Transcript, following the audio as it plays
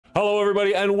Hello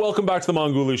everybody and welcome back to the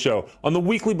Mongooli Show. On the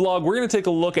weekly blog, we're going to take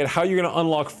a look at how you're going to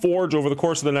unlock Forge over the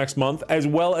course of the next month, as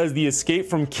well as the Escape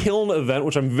from Kyln event,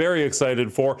 which I'm very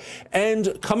excited for.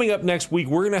 And coming up next week,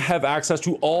 we're going to have access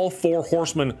to all 4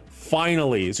 horsemen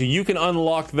finally. So you can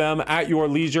unlock them at your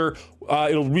leisure.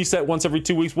 It'll reset once every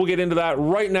 2 weeks. We'll get into that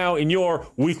right now in your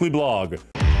weekly blog.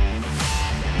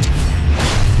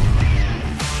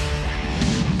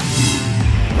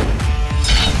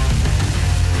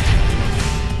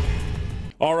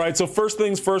 All right, so first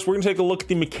things first, we're gonna take a look at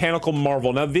the Mechanical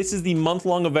Marvel. Now, this is the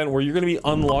month-long event where you're gonna be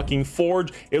unlocking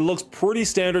Forge. It looks pretty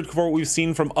standard for what we've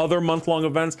seen from other month-long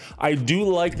events. I do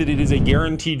like that it is a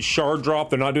guaranteed shard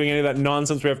drop. They're not doing any of that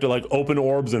nonsense. We have to like open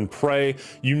orbs and pray.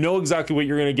 You know exactly what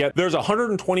you're gonna get. There's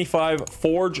 125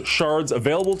 Forge shards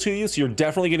available to you, so you're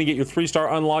definitely gonna get your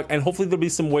 3-star unlock, and hopefully there'll be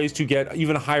some ways to get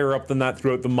even higher up than that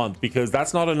throughout the month, because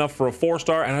that's not enough for a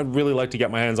 4-star, and I'd really like to get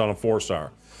my hands on a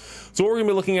 4-star. So what we're going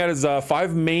to be looking at is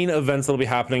 5 main events that'll be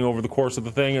happening over the course of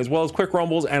the thing, as well as quick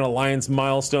rumbles and alliance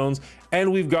milestones.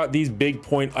 And we've got these big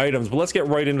point items, but let's get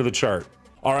right into the chart.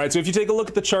 All right, so if you take a look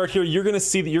at the chart here, you're going to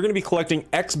see that you're going to be collecting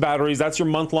X batteries. That's your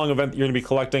month-long event that you're going to be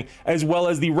collecting, as well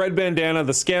as the red bandana,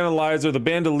 the scanalyzer, the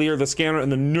bandolier, the scanner,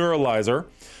 and the neuralizer.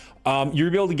 You'll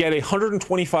be able to get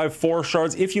 125 4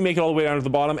 shards if you make it all the way down to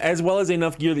the bottom, as well as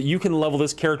enough gear that you can level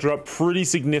this character up pretty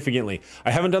significantly.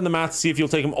 I haven't done the math to see if you'll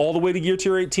take him all the way to gear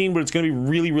tier 18, but it's going to be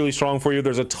really, really strong for you.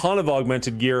 There's a ton of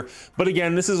augmented gear, but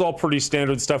again, this is all pretty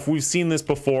standard stuff. We've seen this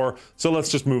before, so let's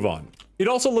just move on. It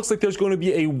also looks like there's going to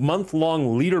be a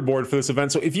month-long leaderboard for this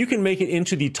event, so if you can make it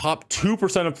into the top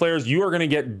 2% of players, you are going to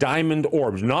get diamond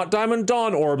orbs. Not diamond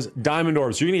dawn orbs, diamond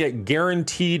orbs. You're going to get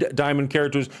guaranteed diamond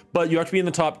characters, but you have to be in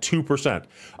the top 2%.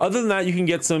 Other than that, you can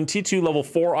get some T2 level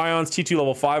 4 ions, T2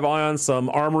 level 5 ions, some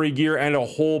armory gear, and a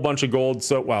whole bunch of gold.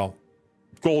 So, well,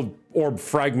 gold orb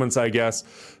fragments, I guess.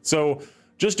 So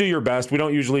just do your best. We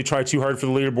don't usually try too hard for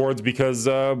the leaderboards because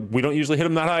we don't usually hit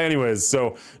them that high anyways.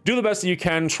 So do the best that you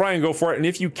can, try and go for it. And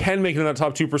if you can make it in that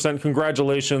top 2%,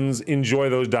 congratulations,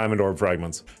 enjoy those diamond orb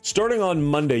fragments. Starting on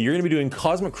Monday, you're gonna be doing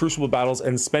Cosmic Crucible battles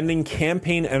and spending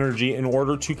campaign energy in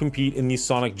order to compete in the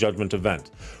Sonic Judgment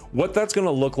event. What that's going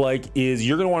to look like is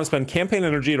you're going to want to spend campaign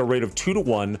energy at a rate of 2 to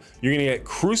 1. You're going to get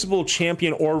Crucible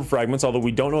Champion Orb Fragments, although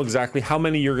we don't know exactly how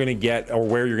many you're going to get or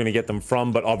where you're going to get them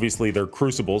from, but obviously they're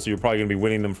Crucible, so you're probably going to be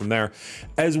winning them from there,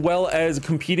 as well as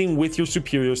competing with your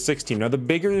Superior 6 team. Now, the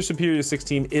bigger your Superior 6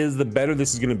 team is, the better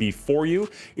this is going to be for you.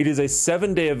 It is a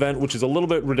 7-day event, which is a little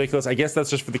bit ridiculous. I guess that's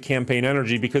just for the campaign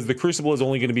energy, because the Crucible is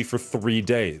only going to be for 3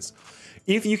 days.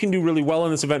 If you can do really well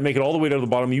in this event, make it all the way down to the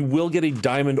bottom, you will get a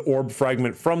diamond orb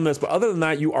fragment from this. But other than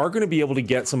that, you are going to be able to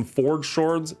get some forge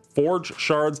shards,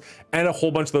 and a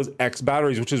whole bunch of those X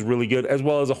batteries, which is really good, as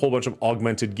well as a whole bunch of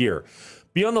augmented gear.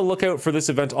 Be on the lookout for this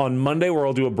event on Monday, where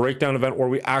I'll do a breakdown event where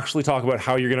we actually talk about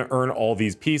how you're going to earn all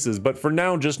these pieces. But for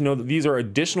now, just know that these are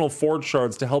additional Forge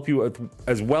shards to help you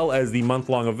as well as the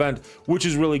month-long event, which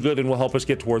is really good and will help us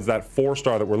get towards that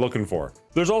 4-star that we're looking for.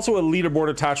 There's also a leaderboard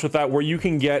attached with that where you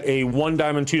can get a 1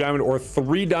 diamond, 2 diamond, or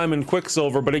 3 diamond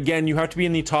Quicksilver. But again, you have to be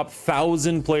in the top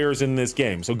 1,000 players in this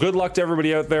game. So good luck to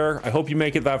everybody out there. I hope you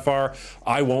make it that far.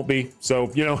 I won't be.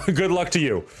 So, you know, good luck to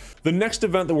you. The next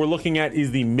event that we're looking at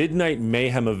is the Midnight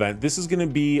Mayhem event. This is going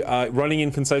to be running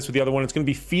in concise with the other one. It's going to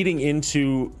be feeding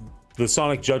into the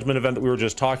Sonic Judgment event that we were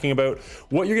just talking about.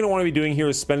 What you're going to want to be doing here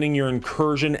is spending your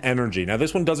incursion energy. Now,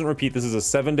 this one doesn't repeat. This is a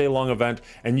 7-day long event,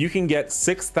 and you can get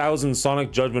 6,000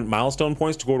 Sonic Judgment milestone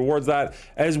points to go towards that,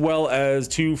 as well as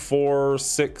 2, 4,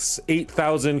 6,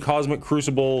 8,000 Cosmic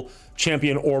Crucible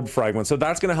Champion Orb Fragments. So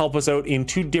that's going to help us out in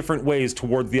 2 different ways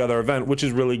towards the other event, which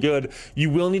is really good. You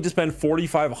will need to spend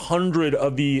 4,500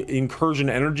 of the incursion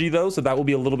energy though, so that will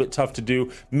be a little bit tough to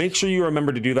do. Make sure you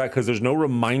remember to do that, because there's no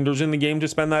reminders in the game to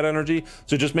spend that energy.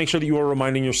 So just make sure that you are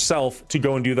reminding yourself to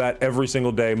go and do that every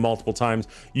single day, multiple times.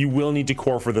 You will need to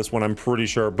core for this one, I'm pretty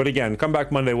sure. But again, come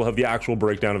back Monday, we'll have the actual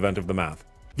breakdown event of the math.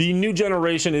 The new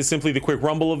generation is simply the Quick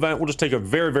Rumble event. We'll just take a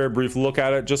very, very brief look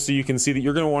at it just so you can see that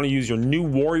you're going to want to use your new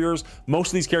warriors. Most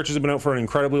of these characters have been out for an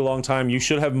incredibly long time. You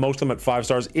should have most of them at 5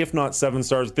 stars, if not 7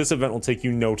 stars. This event will take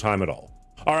you no time at all.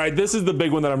 All right, this is the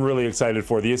big one that I'm really excited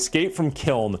for, the Escape from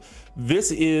Kyln.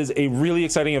 This is a really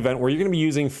exciting event where you're going to be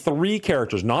using 3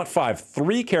 characters, not 5,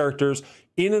 3 characters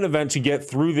in an event to get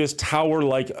through this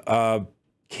tower-like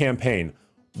campaign.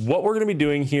 What we're going to be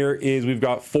doing here is we've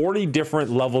got 40 different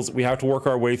levels that we have to work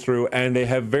our way through, and they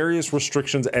have various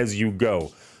restrictions as you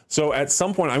go. So at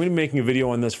some point, I'm going to be making a video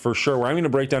on this for sure, where I'm going to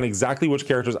break down exactly which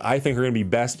characters I think are going to be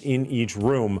best in each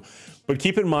room. But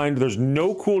keep in mind, there's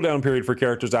no cooldown period for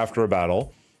characters after a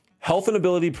battle. Health and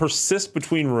ability persist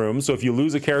between rooms, so if you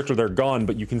lose a character, they're gone,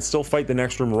 but you can still fight the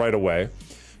next room right away.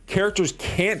 Characters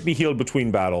can't be healed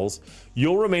between battles.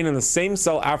 You'll remain in the same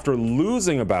cell after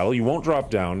losing a battle. You won't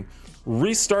drop down.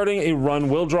 Restarting a run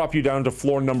will drop you down to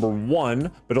floor number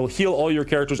 1, but it'll heal all your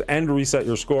characters and reset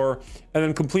your score. And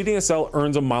then completing a cell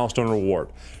earns a milestone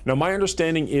reward. Now, my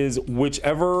understanding is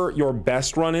whichever your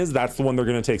best run is, that's the one they're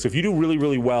going to take. So if you do really,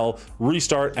 really well,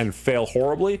 restart, and fail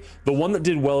horribly, the one that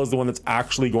did well is the one that's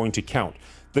actually going to count.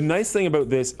 The nice thing about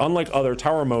this, unlike other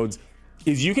tower modes,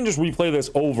 is you can just replay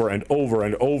this over and over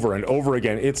and over and over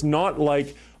again. It's not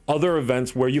like other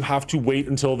events where you have to wait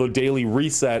until the daily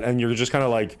reset and you're just kind of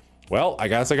like, well, I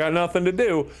guess I got nothing to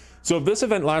do. So if this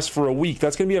event lasts for a week,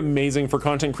 that's going to be amazing for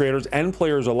content creators and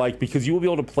players alike, because you will be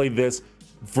able to play this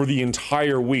for the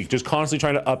entire week, just constantly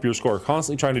trying to up your score,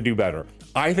 constantly trying to do better.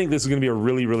 I think this is going to be a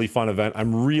really, really fun event.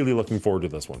 I'm really looking forward to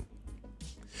this one.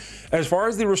 As far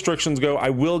as the restrictions go, I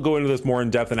will go into this more in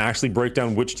depth and actually break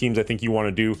down which teams I think you want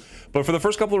to do. But for the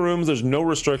first couple of rooms, there's no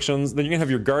restrictions. Then you're gonna have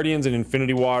your Guardians and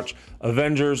Infinity Watch,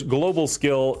 Avengers, Global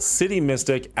Skill, City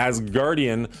Mystic,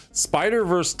 Asgardian,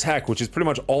 Spider-Verse Tech, which is pretty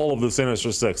much all of the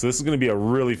Sinister Six. So this is gonna be a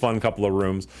really fun couple of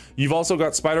rooms. You've also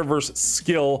got Spider-Verse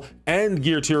Skill and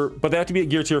Gear Tier, but they have to be at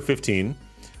Gear Tier 15.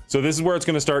 So this is where it's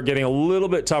gonna start getting a little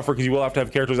bit tougher, because you will have to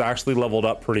have characters actually leveled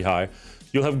up pretty high.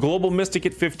 You'll have Global Mystic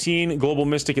at 15, Global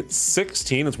Mystic at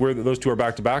 16. It's weird that those two are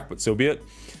back to back, but so be it.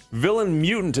 Villain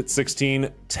Mutant at 16,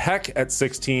 Tech at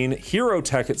 16, Hero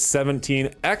Tech at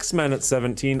 17, X-Men at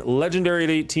 17, Legendary at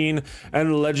 18,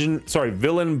 and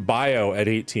Villain Bio at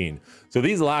 18. So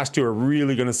these last two are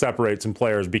really going to separate some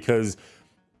players, because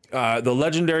the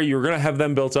Legendary, you're going to have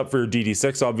them built up for your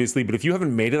DD6, obviously, but if you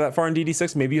haven't made it that far in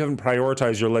DD6, maybe you haven't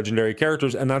prioritized your Legendary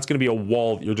characters, and that's going to be a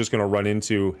wall that you're just going to run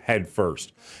into head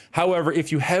first. However,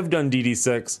 if you have done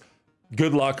DD6,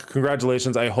 good luck,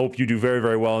 congratulations. I hope you do very,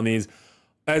 very well in these.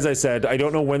 As I said, I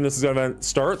don't know when this event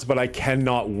starts, but I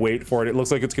cannot wait for it. It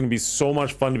looks like it's going to be so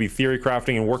much fun to be theory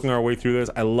crafting and working our way through this.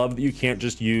 I love that you can't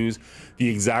just use the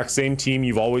exact same team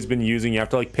you've always been using. You have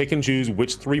to like pick and choose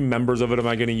which 3 members of it am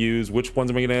I going to use, which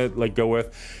ones am I going to like go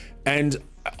with. And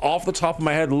off the top of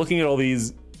my head, looking at all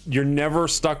these, you're never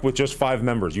stuck with just 5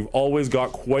 members. You've always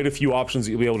got quite a few options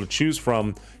that you'll be able to choose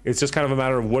from. It's just kind of a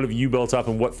matter of what have you built up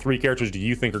and what 3 characters do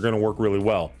you think are going to work really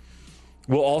well.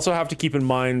 We'll also have to keep in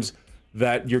mind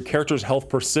that your character's health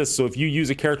persists. So if you use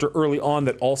a character early on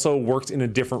that also works in a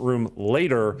different room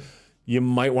later, you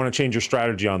might want to change your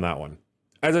strategy on that one.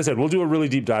 As I said, we'll do a really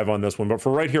deep dive on this one, but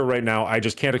for right here, right now, I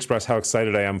just can't express how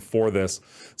excited I am for this.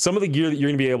 Some of the gear that you're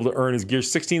going to be able to earn is gear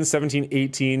 16, 17,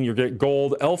 18. You get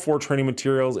gold, L4 training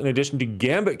materials, in addition to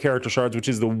Gambit character shards, which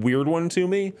is the weird one to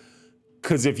me.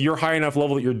 Because if you're high enough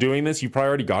level that you're doing this, you probably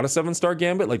already got a 7-star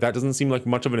Gambit. Like, that doesn't seem like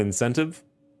much of an incentive.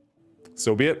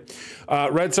 So be it.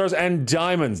 Red stars and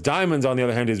diamonds. Diamonds, on the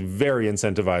other hand, is very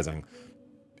incentivizing.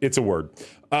 It's a word.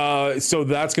 So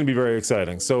that's going to be very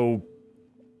exciting. So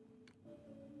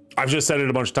I've just said it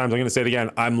a bunch of times. I'm going to say it again.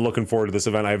 I'm looking forward to this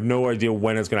event. I have no idea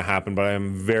when it's going to happen, but I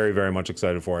am very, very much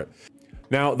excited for it.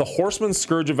 Now, the Horseman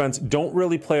Scourge events don't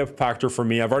really play a factor for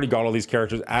me. I've already got all these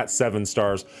characters at 7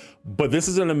 stars, but this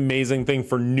is an amazing thing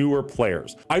for newer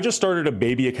players. I just started a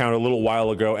baby account a little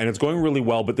while ago, and it's going really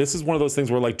well, but this is one of those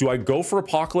things where, like, do I go for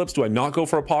Apocalypse? Do I not go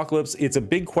for Apocalypse? It's a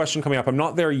big question coming up. I'm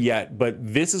not there yet, but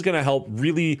this is going to help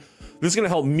really... This is going to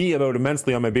help me out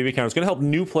immensely on my baby account. It's going to help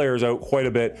new players out quite a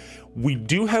bit. We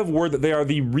do have word that they are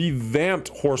the revamped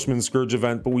Horseman Scourge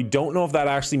event, but we don't know if that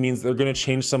actually means they're going to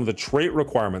change some of the trait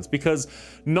requirements, because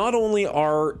not only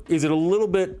is it a little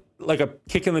bit like a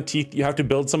kick in the teeth, you have to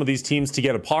build some of these teams to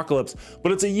get Apocalypse,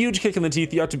 but it's a huge kick in the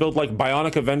teeth. You have to build like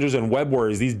Bionic Avengers and Web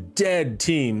Warriors, these dead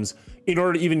teams, in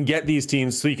order to even get these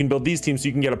teams, so you can build these teams so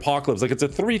you can get Apocalypse. Like, it's a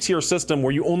 3-tier system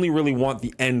where you only really want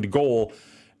the end goal,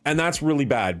 and that's really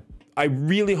bad. I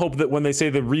really hope that when they say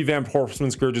the revamped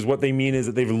Horseman Scourge, what they mean is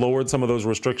that they've lowered some of those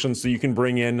restrictions so you can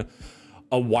bring in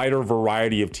a wider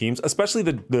variety of teams, especially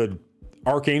the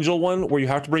Archangel one, where you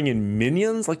have to bring in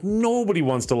minions. Like, nobody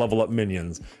wants to level up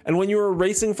minions. And when you were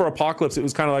racing for Apocalypse, it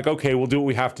was kind of like, okay, we'll do what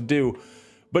we have to do.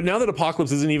 But now that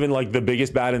Apocalypse isn't even like the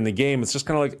biggest bad in the game, it's just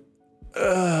kind of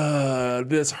like,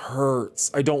 this hurts.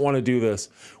 I don't want to do this.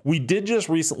 We did just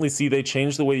recently see they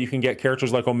changed the way you can get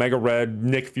characters like Omega Red,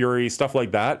 Nick Fury, stuff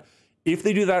like that. If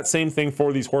they do that same thing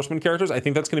for these Horseman characters, I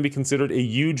think that's going to be considered a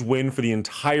huge win for the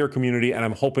entire community, and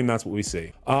I'm hoping that's what we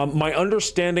see. My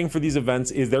understanding for these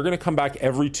events is they're going to come back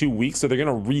every 2 weeks, so they're going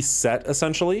to reset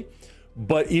essentially.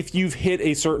 But if you've hit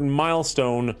a certain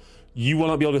milestone, you will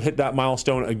not be able to hit that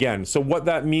milestone again. So what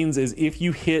that means is if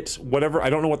you hit whatever, I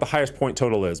don't know what the highest point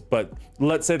total is, but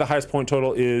let's say the highest point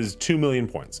total is 2 million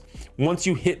points. Once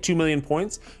you hit 2 million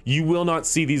points, you will not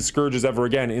see these scourges ever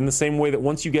again, in the same way that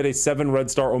once you get a 7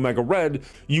 red star Omega Red,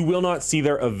 you will not see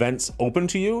their events open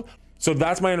to you. So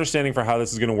that's my understanding for how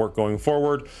this is going to work going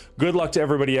forward. Good luck to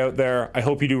everybody out there. I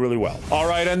hope you do really well. All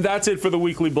right, and that's it for the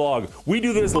weekly blog. We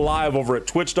do this live over at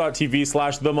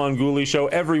twitch.tv/The Mongooli Show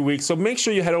every week, so make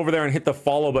sure you head over there and hit the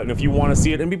follow button if you want to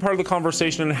see it and be part of the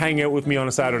conversation and hang out with me on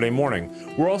a Saturday morning.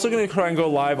 We're also going to try and go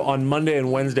live on Monday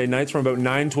and Wednesday nights from about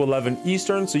 9 to 11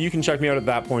 Eastern, so you can check me out at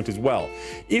that point as well.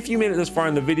 If you made it this far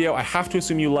in the video, I have to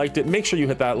assume you liked it. Make sure you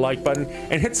hit that like button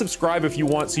and hit subscribe if you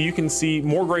want, so you can see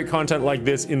more great content like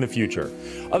this in the future.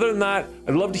 Other than that,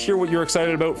 I'd love to hear what you're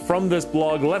excited about from this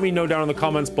blog. Let me know down in the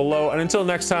comments below, and until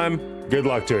next time, good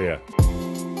luck to you.